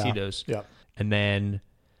 waiters. in tuxedos. Yeah. And then,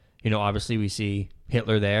 obviously we see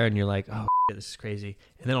Hitler there, and you're like, oh, shit, this is crazy.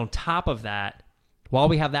 And then on top of that, while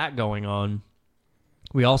we have that going on,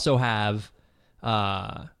 we also have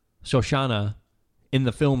Shoshana in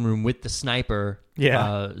the film room with the sniper,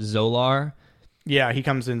 Zolar. Yeah, he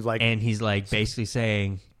comes in and he's like basically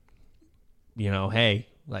saying, hey,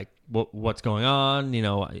 like what's going on?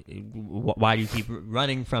 Why do you keep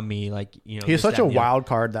running from me? Like, he's such a wild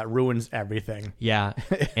card that ruins everything. Yeah,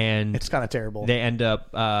 and it's kind of terrible. They end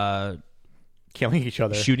up killing each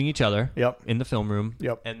other, shooting each other. Yep. In the film room.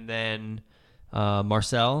 Yep. And then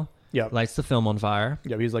Marcel. Yep. Lights the film on fire.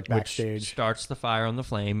 Yep. He's like backstage. Which starts the fire on the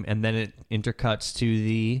flame, and then it intercuts to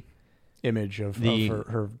the image of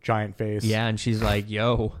her giant face. Yeah, and she's like,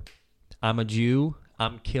 "Yo, I'm a Jew.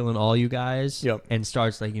 I'm killing all you guys." Yep. And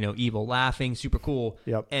starts like, evil laughing, super cool.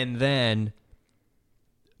 Yep. And then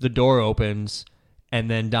the door opens, and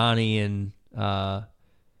then Donnie and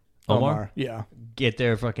Omar get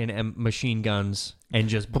their fucking machine guns and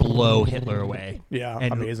just blow Hitler away. Yeah,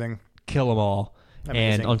 and amazing. Kill them all.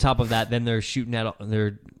 Amazing. And on top of that, then they're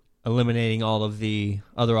they're eliminating all of the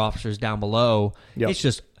other officers down below. Yep. It's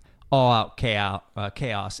just all out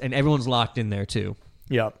chaos, and everyone's locked in there too.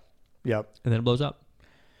 Yep. And then it blows up.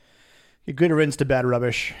 Good riddance to bad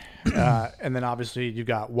rubbish. And then obviously you've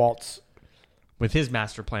got Waltz with his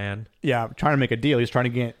master plan. Yeah, trying to make a deal. He's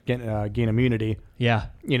trying to gain immunity. Yeah,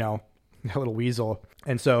 a little weasel.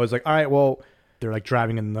 And so it's like, all right, well, they're like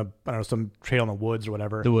driving in some trail in the woods or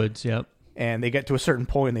whatever. The woods, yep. And they get to a certain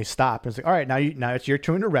point and they stop. And it's like, all right, now it's your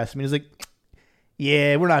turn to arrest me. And he's like,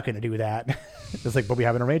 yeah, we're not going to do that. It's like, but we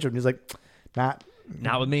have an arrangement. And he's like, not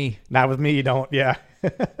with me. Not with me. You don't. Yeah.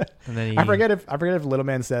 And then I forget if Little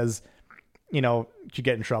Man says, you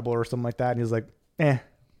get in trouble or something like that. And he's like,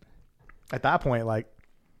 At that point, like,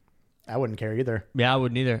 I wouldn't care either. Yeah, I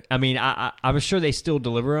wouldn't either. I mean, I'm sure they still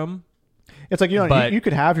deliver them. It's like, you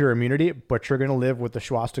could have your immunity, but you're going to live with the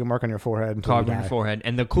swastika mark on your forehead. Carved on your forehead.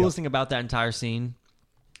 And the coolest thing about that entire scene,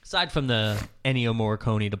 aside from the Ennio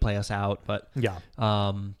Morricone to play us out, but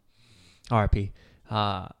RIP.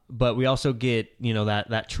 But we also get,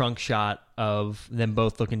 that trunk shot of them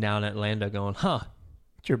both looking down at Lando going, huh.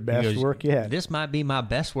 It's your best work yet. This might be my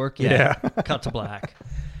best work yet. Yeah. Cut to black.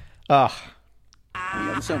 You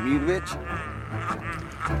got something, you rich?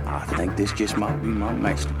 I think this just might be my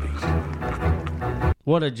masterpiece.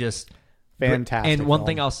 What a just fantastic And one film.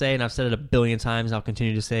 thing I'll say, and I've said it a billion times, I'll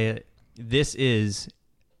continue to say it, this is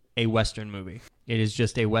a Western movie. It is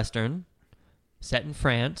just a Western set in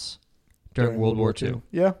France during World War II.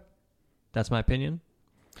 Yeah. That's my opinion.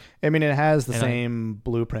 I mean, it has the same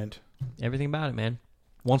blueprint. Everything about it, man.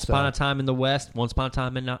 Once upon a time in the West, once upon a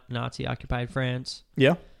time in Nazi-occupied France.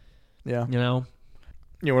 Yeah.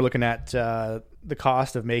 We're looking at the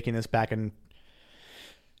cost of making this back in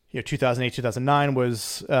 2008, 2009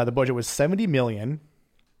 was the budget was $70 million,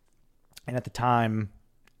 and at the time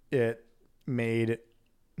it made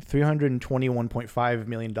 $321.5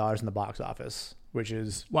 million in the box office, which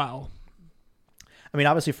is wow. I mean,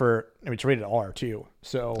 obviously it's rated R too,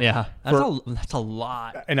 so yeah, that's a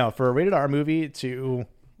lot. I know for a rated R movie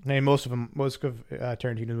most of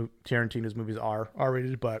Tarantino's movies are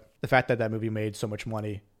R-rated, but the fact that movie made so much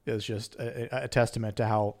money is just a testament to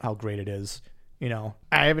how great it is.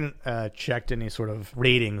 I haven't checked any sort of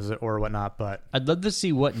ratings or whatnot, but I'd love to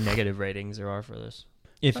see what negative ratings there are for this,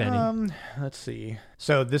 if any. Let's see.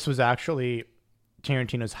 So this was actually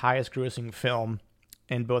Tarantino's highest grossing film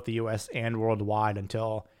in both the U.S. and worldwide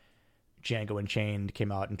until Django Unchained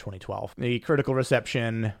came out in 2012. The critical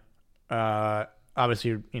reception,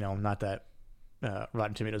 obviously, not that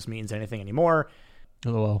Rotten Tomatoes means anything anymore.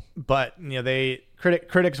 LOL. But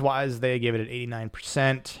critics wise, they gave it an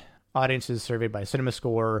 89%. Audiences surveyed by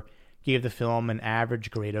CinemaScore gave the film an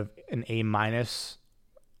average grade of an A-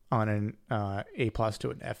 on an A+ to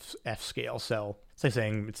an F scale. So it's like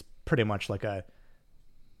saying it's pretty much like a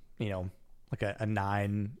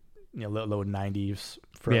 9, low 90s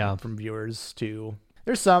from viewers to.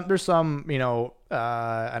 There's some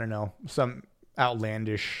I don't know, some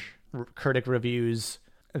outlandish critic reviews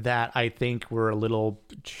that I think were a little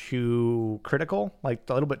too critical, like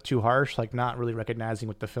a little bit too harsh, like not really recognizing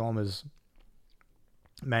what the film is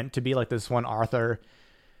meant to be. Like this one author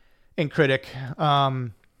and critic,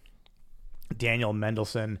 Daniel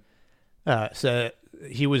Mendelsohn,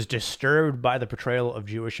 he was disturbed by the portrayal of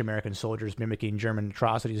Jewish American soldiers mimicking German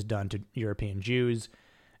atrocities done to European Jews,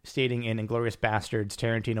 stating in Inglorious Basterds,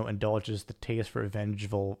 Tarantino indulges the taste for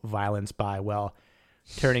vengeful violence by, well,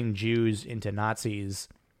 turning Jews into Nazis.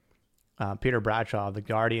 Peter Bradshaw of The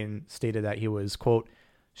Guardian stated that he was, quote,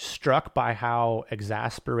 struck by how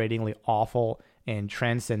exasperatingly awful and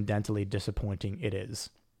transcendentally disappointing it is.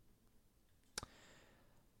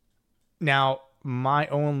 Now, my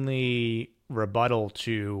only rebuttal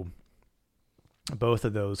to both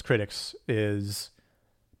of those critics is,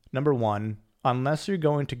 number one, unless you're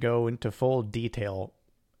going to go into full detail,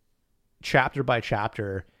 chapter by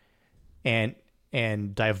chapter, and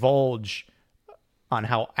divulge on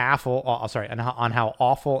how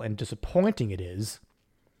awful and disappointing it is,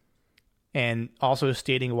 and also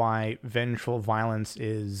stating why vengeful violence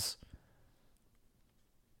is,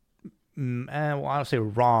 well, I don't say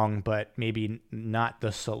wrong, but maybe not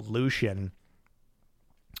the solution.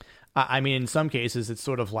 I mean, in some cases, it's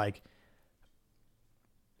sort of like,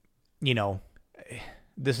 you know,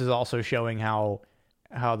 this is also showing how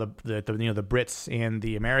the Brits and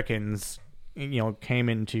the Americans, you know, came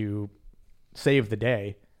in to save the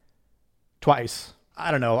day twice.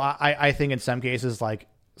 I don't know. I think in some cases, like,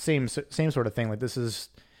 same sort of thing. Like, this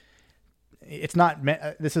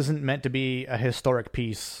isn't meant to be a historic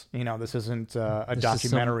piece. You know, this isn't a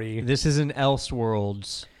documentary. This is an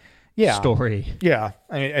Elseworlds story. Yeah.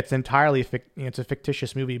 I mean, it's entirely, it's a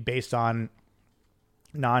fictitious movie based on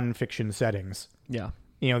non-fiction settings. Yeah.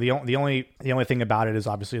 You know, the only thing about it is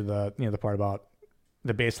obviously the part about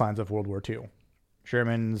the baselines of World War II.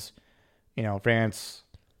 Germans, you know, France,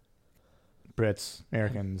 Brits,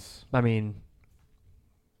 Americans. I mean,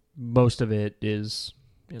 most of it is,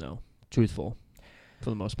 you know, truthful for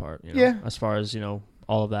the most part. You know, yeah. As far as, you know,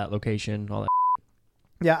 all of that location, all that.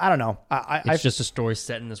 Yeah, I don't know. It's just a story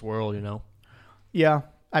set in this world, you know. Yeah,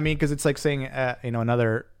 I mean, because it's like saying, you know,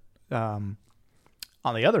 another. On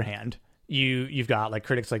the other hand, you've got like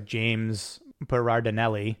critics like James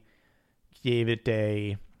Berardinelli gave it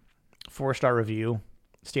a 4-star review,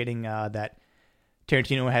 stating that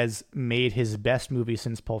Tarantino has made his best movie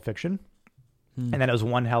since Pulp Fiction, and that it was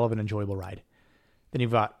one hell of an enjoyable ride. Then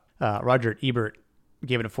you've got Roger Ebert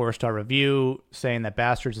gave it a 4-star review, saying that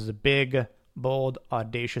Bastards is a big, bold,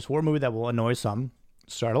 audacious war movie that will annoy some,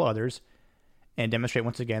 startle others, and demonstrate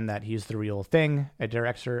once again that he's the real thing, a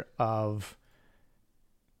director of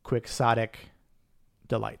quixotic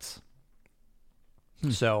delights.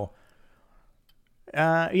 So,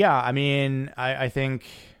 yeah, I mean, I think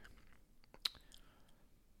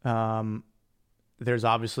there's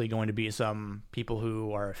obviously going to be some people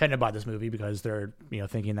who are offended by this movie because they're, you know,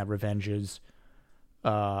 thinking that revenge is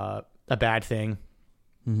a bad thing.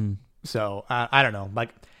 Mm-hmm. So I don't know. Like,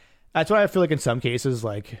 that's why I feel like in some cases,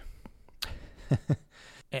 like,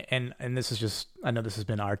 and this is just, I know this has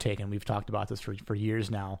been our take, and we've talked about this for years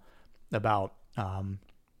now, about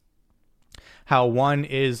how one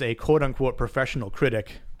is a quote unquote professional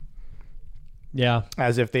critic. Yeah.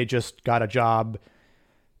 As if they just got a job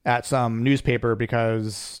at some newspaper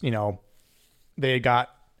because, you know, they got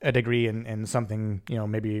a degree in something, you know,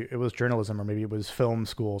 maybe it was journalism or maybe it was film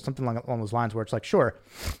school, something along those lines, where it's like, sure,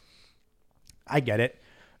 I get it.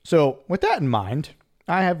 So with that in mind,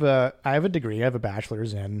 I have a degree. I have a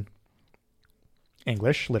bachelor's in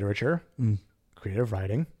English literature, creative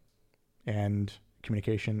writing, and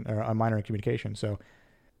communication, or a minor in communication. So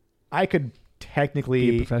I could technically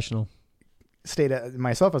be a professional, state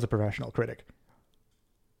myself as a professional critic.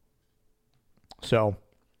 So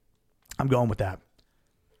I'm going with that.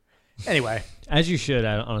 Anyway, as you should,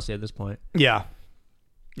 honestly, at this point. Yeah,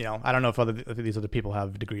 you know, I don't know if these other people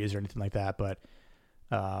have degrees or anything like that, but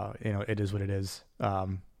you know, it is what it is.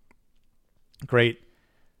 Great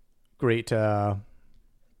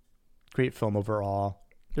film overall.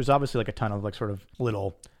 There's obviously like a ton of like sort of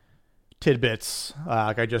little tidbits.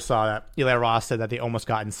 Like I just saw that Eli Roth said that they almost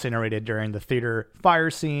got incinerated during the theater fire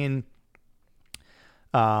scene.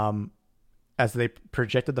 As they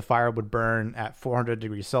projected the fire would burn at 400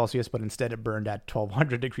 degrees Celsius, but instead it burned at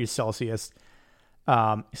 1200 degrees Celsius.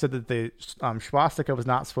 He said that the swastika was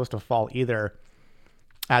not supposed to fall either,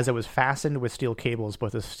 as it was fastened with steel cables,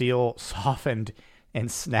 but the steel softened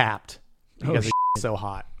and snapped because it's so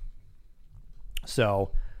hot.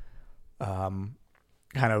 So, kind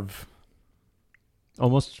of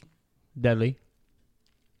almost deadly.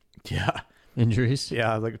 Yeah. Injuries.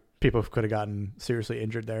 Yeah, like people could have gotten seriously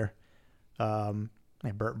injured there.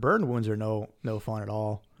 Burn wounds are no fun at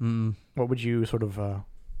all. What would you sort of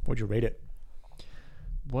would you rate it?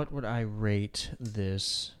 What would I rate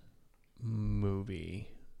this movie?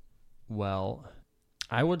 Well,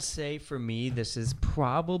 I would say for me, this is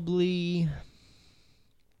probably...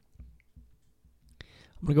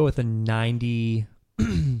 I'm going to go with a 90,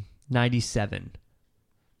 97,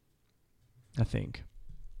 I think.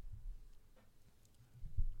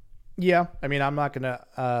 Yeah, I mean, I'm not going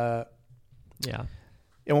to... Yeah.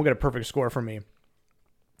 It won't get a perfect score from me,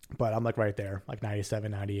 but I'm like right there, like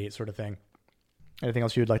 97, 98 sort of thing. Anything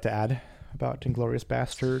else you'd like to add about Inglorious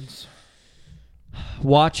Basterds?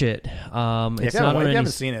 Watch it. It's not if you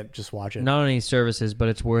haven't seen it, just watch it. Not on any services, but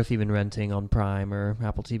it's worth even renting on Prime or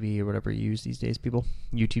Apple TV or whatever you use these days, people.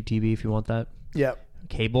 YouTube TV if you want that. Yep.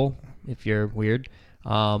 Cable if you're weird.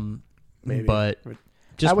 Maybe. But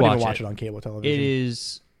just I wouldn't watch even watch it on cable television. It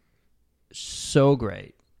is so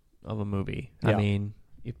great of a movie. Yeah. I mean,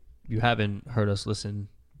 if you haven't heard us listen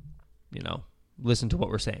to what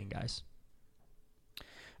we're saying, guys.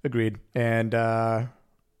 Agreed. And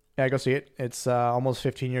yeah, go see it. It's almost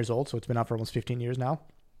 15 years old, so it's been out for almost 15 years now.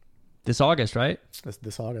 This August, right?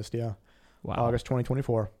 This August, yeah. Wow. August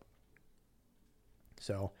 2024.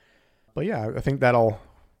 So, but yeah, I think that'll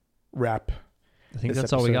wrap. I think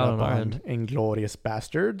that's all we got on our end. Inglorious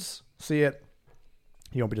Basterds. See it.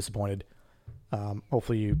 You won't be disappointed.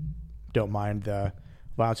 Hopefully you don't mind the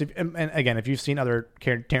violence. And again, if you've seen other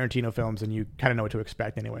Tarantino films, then you kind of know what to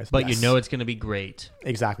expect anyways. But you know it's going to be great.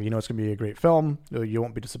 Exactly. You know it's going to be a great film. You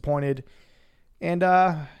won't be disappointed. And you'll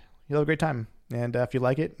have a great time. And if you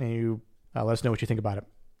like it, and you let us know what you think about it.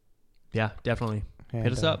 Yeah, definitely. And,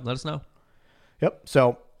 hit us up. Let us know. Yep.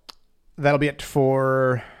 So that'll be it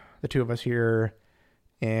for the two of us here.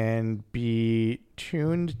 And be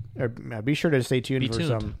tuned, or be sure to stay tuned Be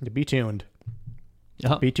tuned.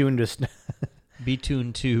 Uh-huh. Be tuned to Be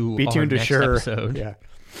tuned to be tuned our to next sure. episode.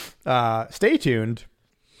 Yeah. Stay tuned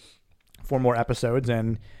for more episodes,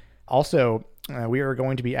 and also we are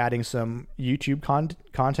going to be adding some YouTube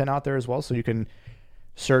content out there as well, so you can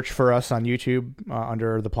search for us on YouTube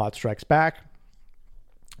under The Plot Strikes Back.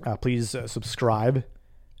 Please subscribe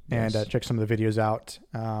and check some of the videos out.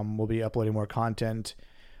 We'll be uploading more content,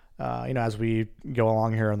 as we go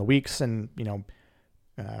along here in the weeks, and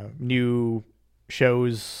new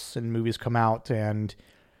shows and movies come out, and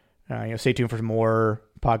stay tuned for some more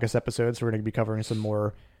podcast episodes. We're going to be covering some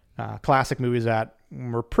more classic movies that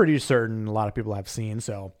we're pretty certain a lot of people have seen.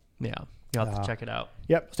 So yeah, you'll have to check it out.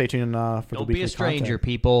 Yep, stay tuned for the Don't weekly be a stranger, content.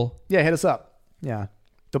 people. Yeah, hit us up. Yeah,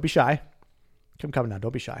 don't be shy. Come now,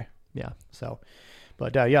 don't be shy. Yeah. So,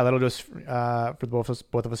 but that'll do us for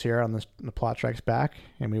both of us here on the Plot Strikes Back,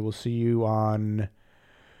 and we will see you on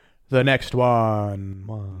the next one.